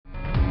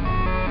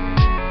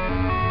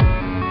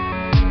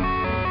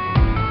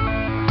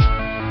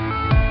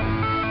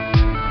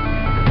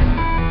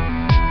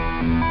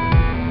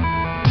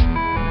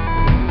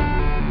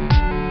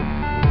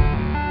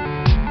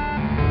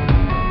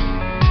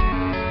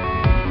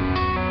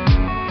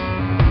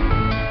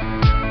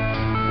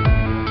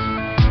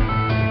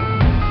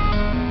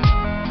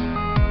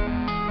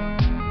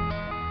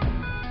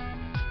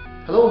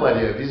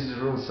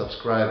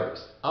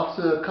subscribers.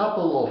 After a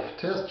couple of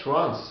test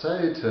runs,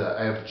 Saito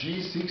FG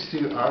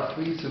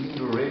 60R3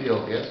 cylinder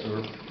radial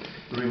gasser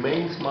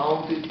remains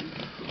mounted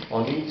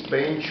on its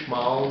bench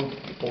mount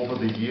over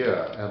the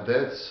year, and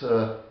that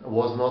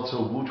was not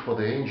so good for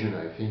the engine,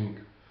 I think.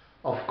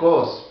 Of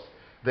course,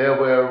 there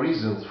were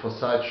reasons for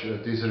such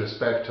a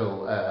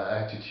disrespectful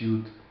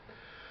attitude.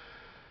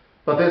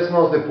 But that's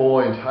not the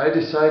point. I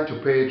decided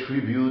to pay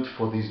tribute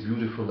for this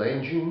beautiful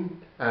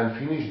engine and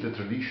finish the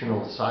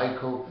traditional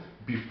cycle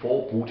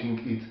before putting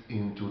it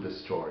into the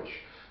storage.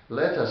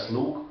 Let us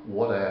look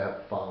what I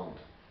have found.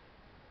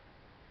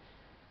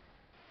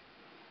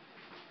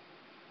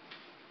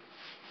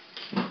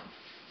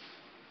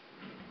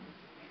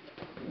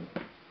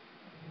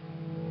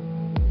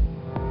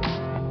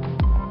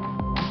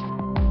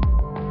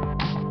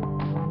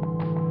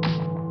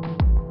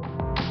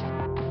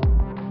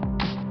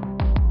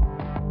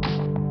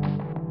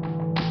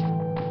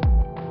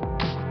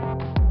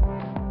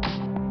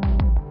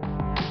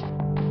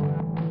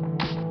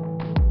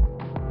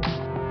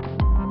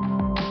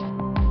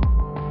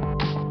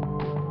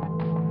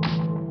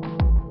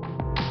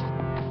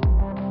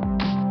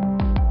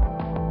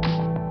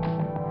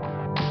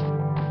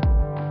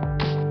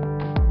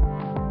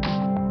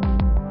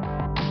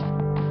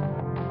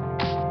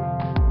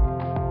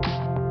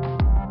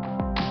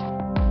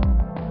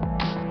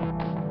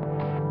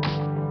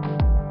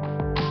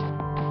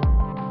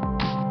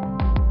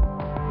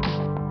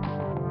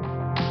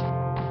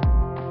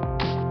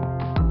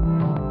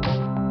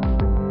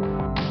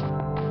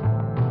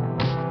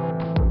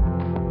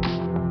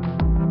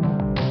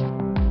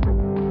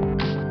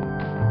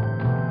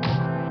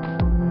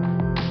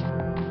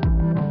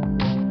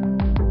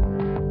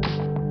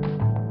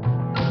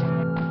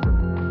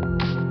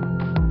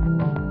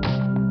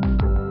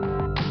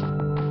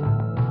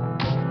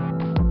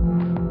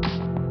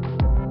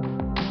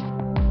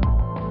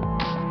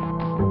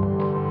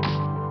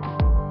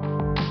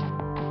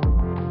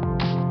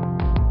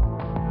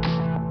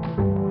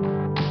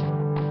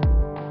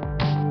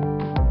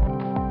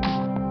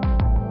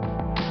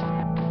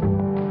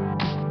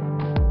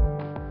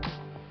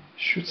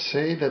 Should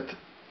say that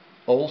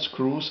all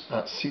screws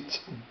sit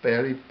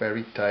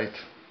very tight.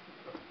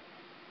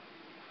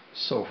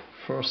 So,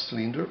 first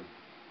cylinder.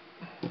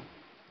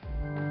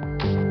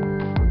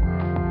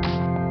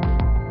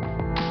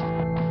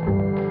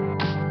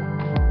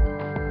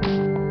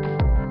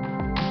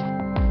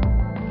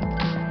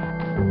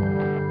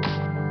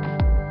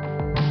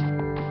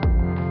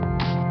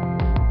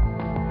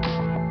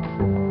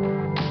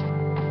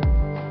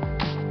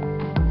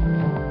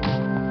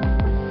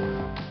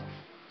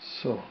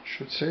 So,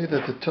 should say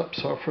that the top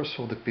surface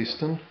of the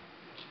piston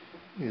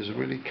is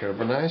really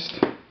carbonized.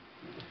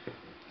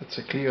 That's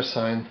a clear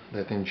sign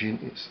that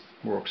engine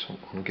works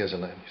on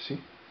gasoline, you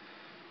see.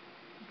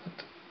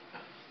 But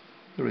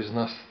there is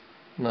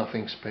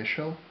nothing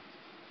special.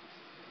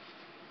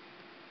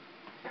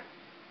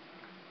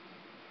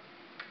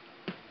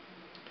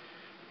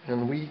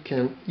 And we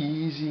can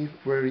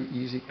very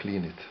easy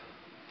clean it.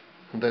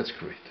 And that's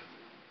great.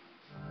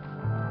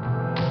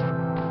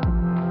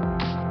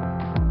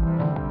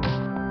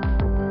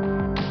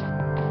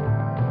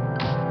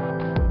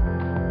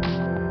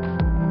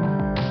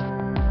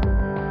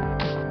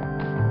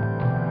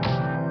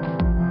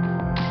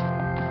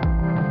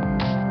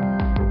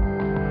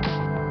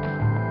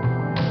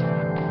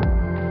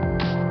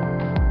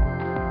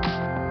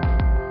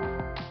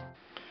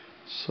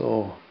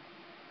 So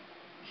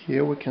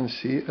here we can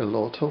see a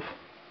lot of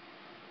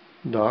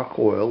dark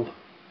oil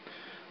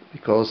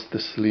because the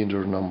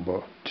cylinder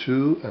number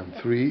 2 and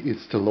 3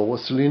 is the lower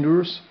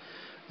cylinders,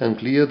 and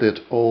clear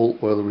that all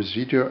oil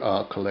residue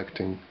are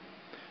collecting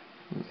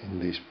in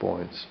these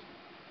points.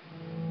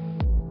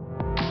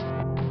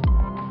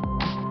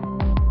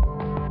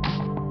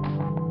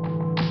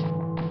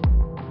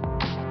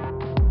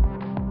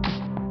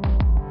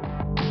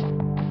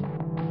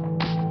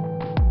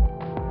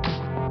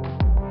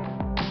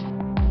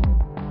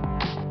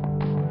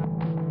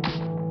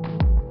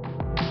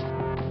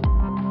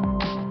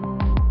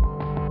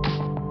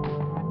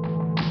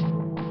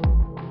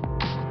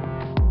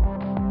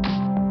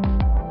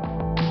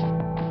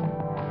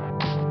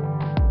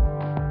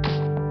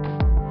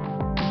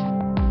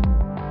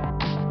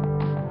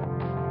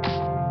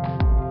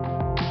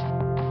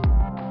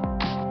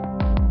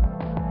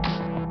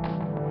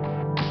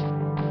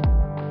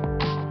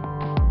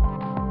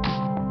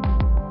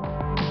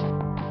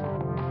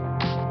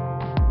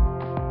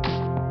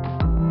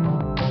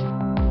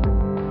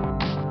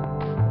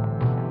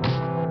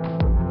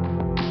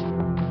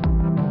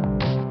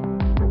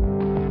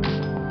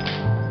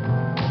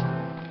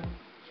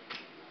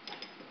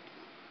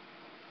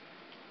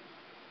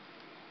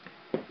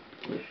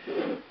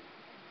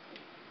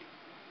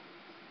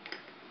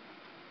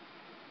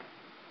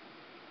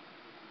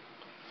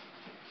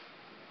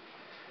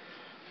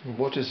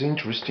 What is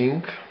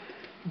interesting,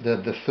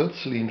 that the third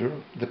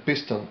cylinder, the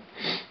piston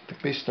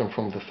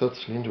from the third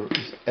cylinder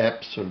is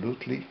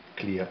absolutely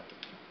clear.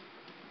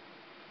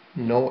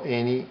 No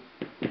any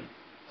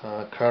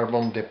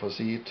carbon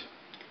deposit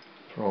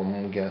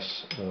from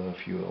gas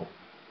fuel.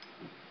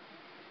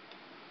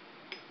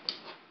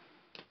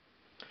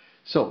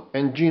 So,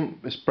 engine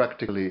is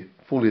practically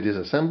fully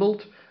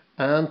disassembled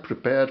and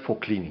prepared for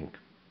cleaning.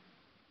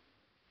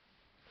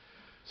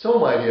 So,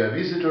 my dear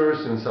visitors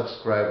and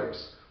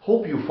subscribers,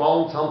 hope you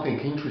found something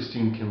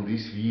interesting in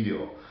this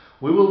video.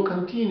 We will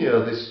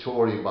continue this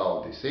story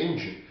about this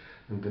engine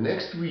in the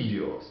next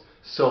videos.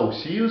 So,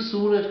 see you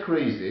soon at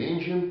Crazy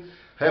Engine.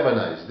 Have a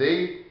nice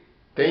day.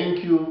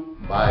 Thank you.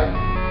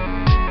 Bye.